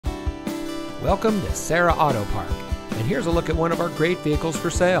Welcome to Serra Auto Park, and here's a look at one of our great vehicles for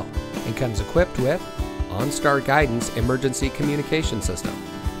sale. It comes equipped with OnStar Guidance Emergency Communication System,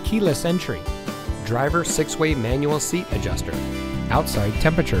 keyless entry, driver 6-way manual seat adjuster, outside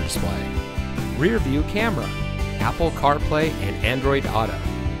temperature display, rear view camera, Apple CarPlay and Android Auto,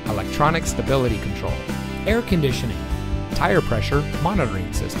 electronic stability control, air conditioning, tire pressure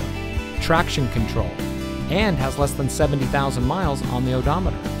monitoring system, traction control, and has less than 70,000 miles on the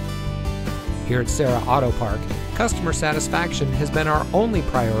odometer. Here at Serra Auto Park, customer satisfaction has been our only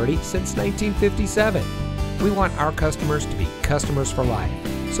priority since 1957. We want our customers to be customers for life,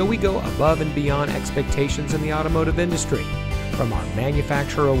 so we go above and beyond expectations in the automotive industry. From our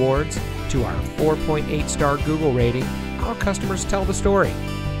manufacturer awards to our 4.8-star Google rating, our customers tell the story.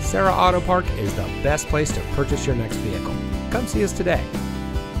 Serra Auto Park is the best place to purchase your next vehicle. Come see us today.